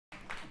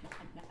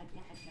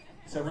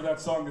Except for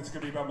that song that's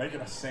going to be about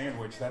making a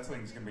sandwich. That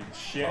thing's going to be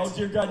shit. Oh,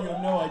 dear God, you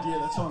have no idea.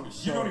 That song is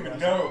so You don't even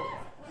know.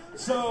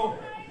 So,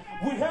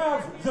 we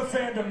have the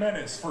Fandom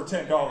Menace for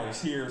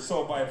 $10 here,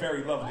 sold by a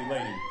very lovely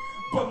lady.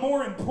 But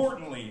more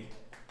importantly,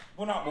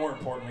 well, not more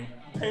importantly,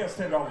 pay us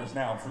 $10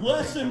 now. For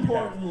Less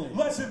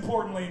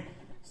importantly,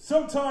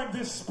 sometime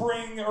this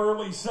spring,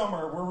 early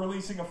summer, we're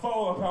releasing a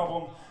follow-up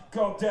album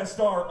called Death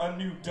Star, A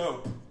New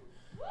Dope.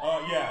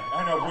 Yeah,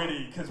 I know,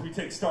 witty, because we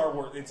take Star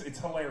Wars. It's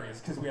hilarious,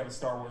 because we have a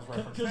Star Wars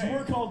reference. Because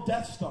we're called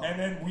Death Star. And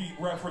then we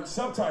reference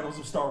subtitles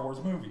of Star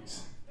Wars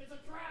movies. It's a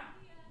trap!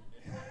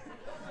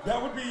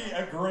 That would be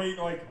a great,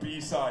 like,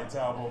 B-sides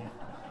album.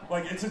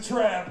 Like, it's a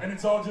trap, and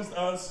it's all just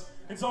us.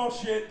 It's all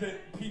shit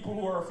that people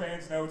who are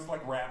fans know. It's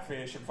like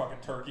Ratfish and fucking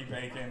turkey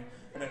bacon,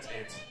 and that's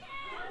it.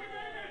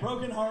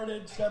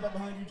 Broken-hearted, Step Up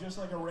Behind You Just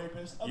Like a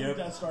Rapist, other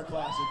Death Star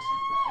classics.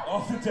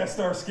 All the Death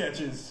Star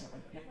sketches.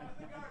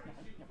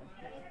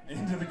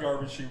 Into the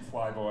Garbage Chute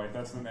Flyboy.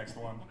 That's the next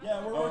one.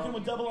 Yeah, we're working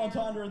with Double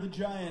Entendre the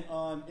Giant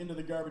on Into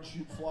the Garbage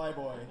Chute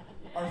Flyboy,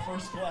 our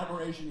first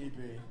collaboration EP.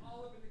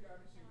 All up in the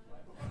garbage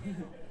chute,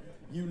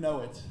 Flyboy. You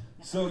know it.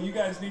 So you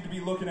guys need to be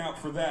looking out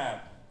for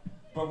that.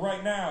 But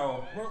right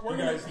now, you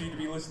guys need to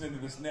be listening to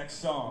this next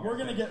song. We're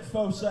going to get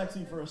faux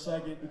sexy for a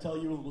second and tell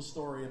you a little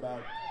story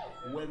about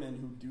women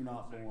who do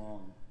not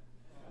belong.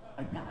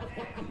 I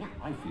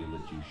feel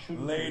that you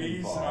shouldn't.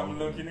 Ladies, I'm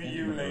looking at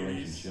you,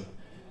 ladies.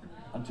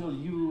 Until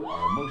you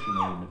are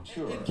emotionally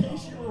mature. In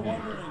case you were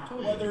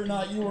wondering whether or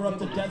not you were up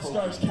to Death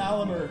Star's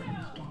caliber,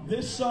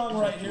 this song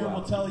right here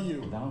will tell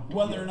you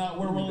whether or not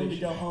we're willing to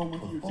go home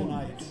with you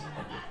tonight.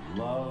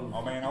 Love.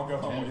 Oh man, I'll go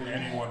home with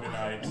anyone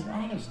tonight.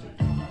 Honesty.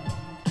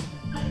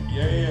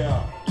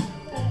 Yeah.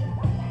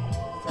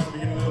 Time to be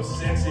getting a little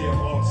sexy up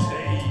on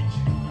stage.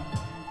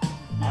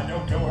 I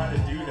don't know how to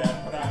do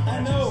that, but I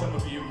imagine some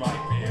of you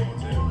might be able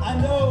to. I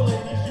know,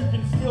 ladies, you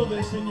can feel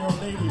this in your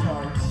lady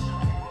parts.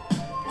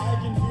 I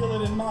can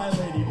feel it in my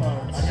lady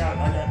parts. I got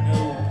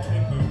no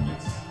hip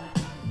movements.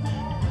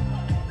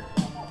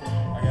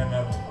 I got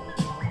nothing.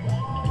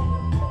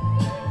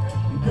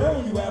 Girl,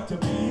 you have to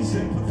be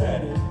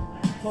sympathetic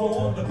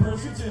for the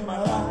pursuits in my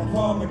life.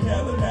 Paul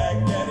McKellen,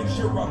 magnetic.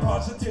 Sure, I'm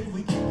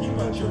positively geeky,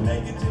 but you're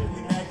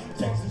negatively nagging.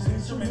 Texas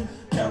Instrument,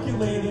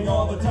 calculating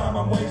all the time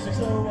I'm wasting.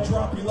 So I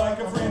drop you like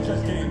a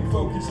franchise game.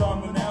 Focus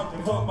on the now,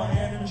 devote my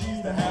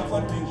energies to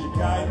Half-Life Ninja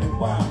Gaiden.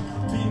 Wow,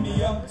 beat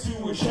me up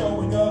to a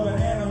showing of an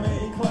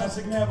anime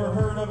classic. Never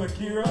heard of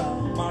Akira.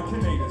 My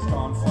Canada's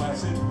gone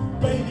flaccid.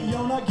 Baby,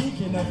 you're not geek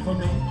enough for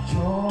me.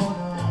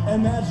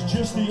 And that's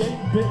just the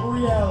 8-bit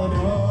reality.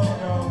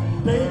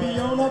 Baby,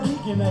 you're not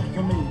geek enough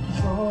for me.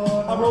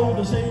 I rolled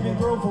a saving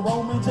throw for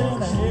romance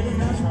and I hit a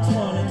natural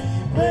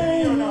 20.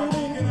 Baby, you're not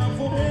geek enough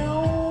for me.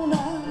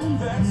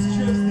 That's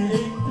just the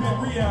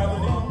 8-bit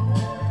reality.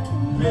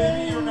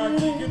 Baby, you're not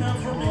geek enough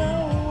for me.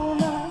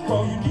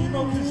 Call you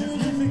Nemo, cause if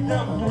you think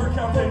that would work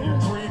out, then you're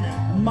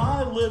dreaming.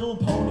 My Little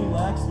Pony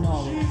lacks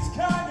knowledge. She's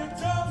kinda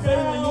tough.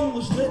 Failing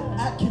English lit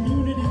at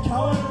community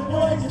college. You're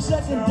like your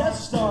second Death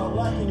Star,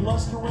 lacking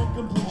luster and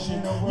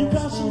completion. You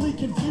constantly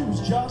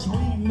confuse Joss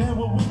Whedon and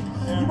Will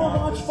Wheaton. You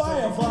won't watch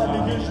Firefly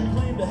because you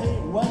claim to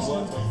hate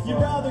Westerns. You'd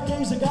rather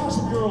gaze a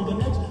Gossip Girl, the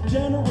next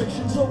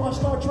generation. So I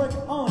Star Trek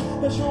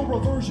on, that's your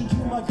reversion to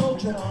my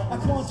culture. I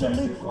quantum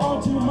leap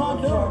onto my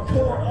nerd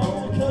core.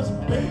 Because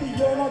baby,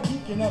 you're not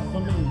geek enough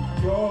for me.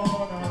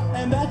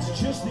 And that's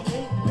just the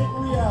 8-bit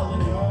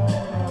reality.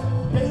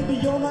 Baby,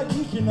 you're not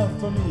geek enough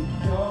for me.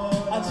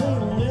 I'd say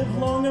live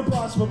long and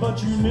prosper,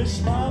 but you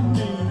miss my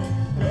meaning.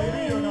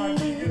 Baby, you're not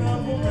geek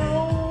enough for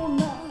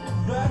me.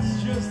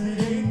 That's just the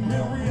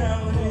 8-bit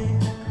reality.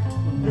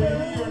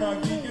 Baby, you're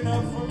not geek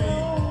enough for me.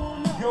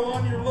 Go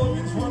on your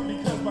Logan's run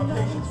because my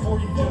patience for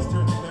you just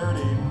turned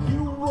 30.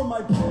 You were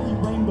my pretty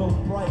rainbow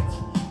bright,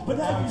 but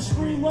now you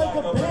scream like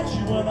a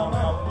banshee when I'm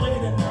out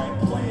late at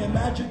night playing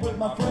magic with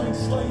my friends,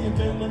 slaying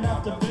villain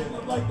after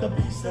villain like the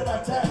beast that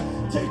I tap.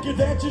 Take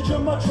advantage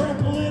of my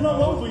trampoline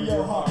all over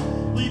your heart,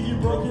 leave you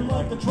broken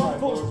like the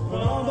Triforce.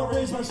 But on the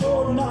raise my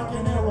sword, knock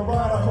an arrow,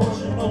 ride a horse.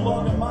 You no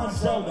longer mind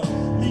Zelda,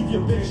 leave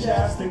your bitch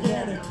ass to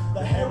Ganon.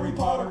 The Harry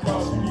Potter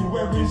costume you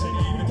wear isn't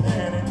even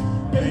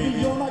canon. Baby,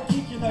 you're not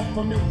geek enough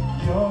for me.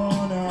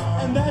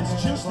 And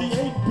that's just the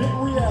 8-bit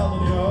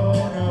reality.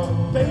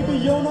 Baby,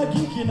 you're not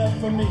geek enough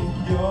for me.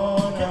 Get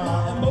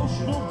my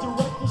emotional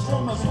directives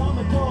from a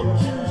comic called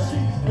QC.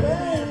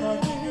 Baby, you're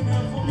not geek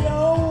enough for me.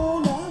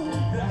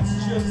 That's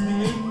just the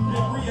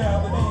 8-bit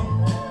reality.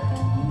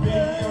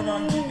 Baby, you're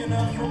not geek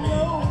enough for me.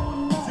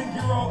 Think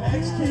you're all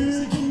X-Keys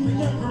and keeping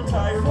you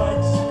tired like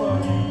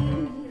Spuddy.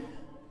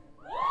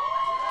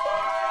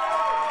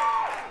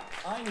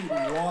 I need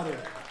water.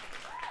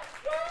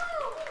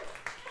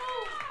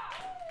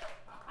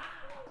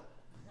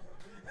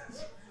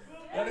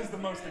 That is the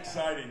most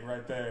exciting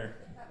right there.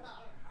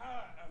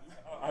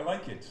 I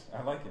like it.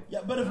 I like it. Yeah,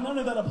 but if none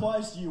of that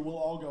applies to you, we'll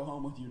all go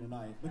home with you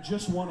tonight. But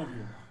just one of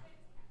you.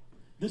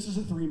 This is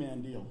a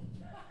 3-man deal.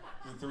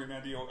 It's a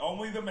 3-man deal.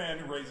 Only the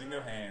men raising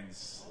their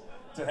hands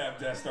to have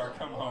Death Star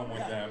come home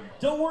with them.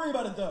 Don't worry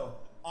about it, though.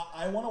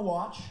 I want to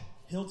watch.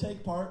 He'll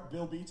take part.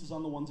 Bill Beats is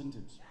on the 1s and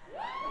 2s.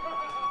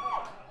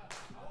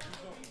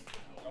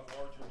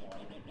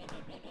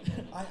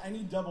 I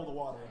need double the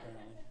water,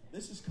 apparently.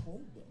 This is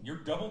cold, though. You're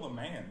double the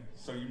man,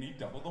 so you need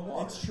double the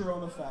water. It's true,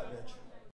 I'm a fat bitch.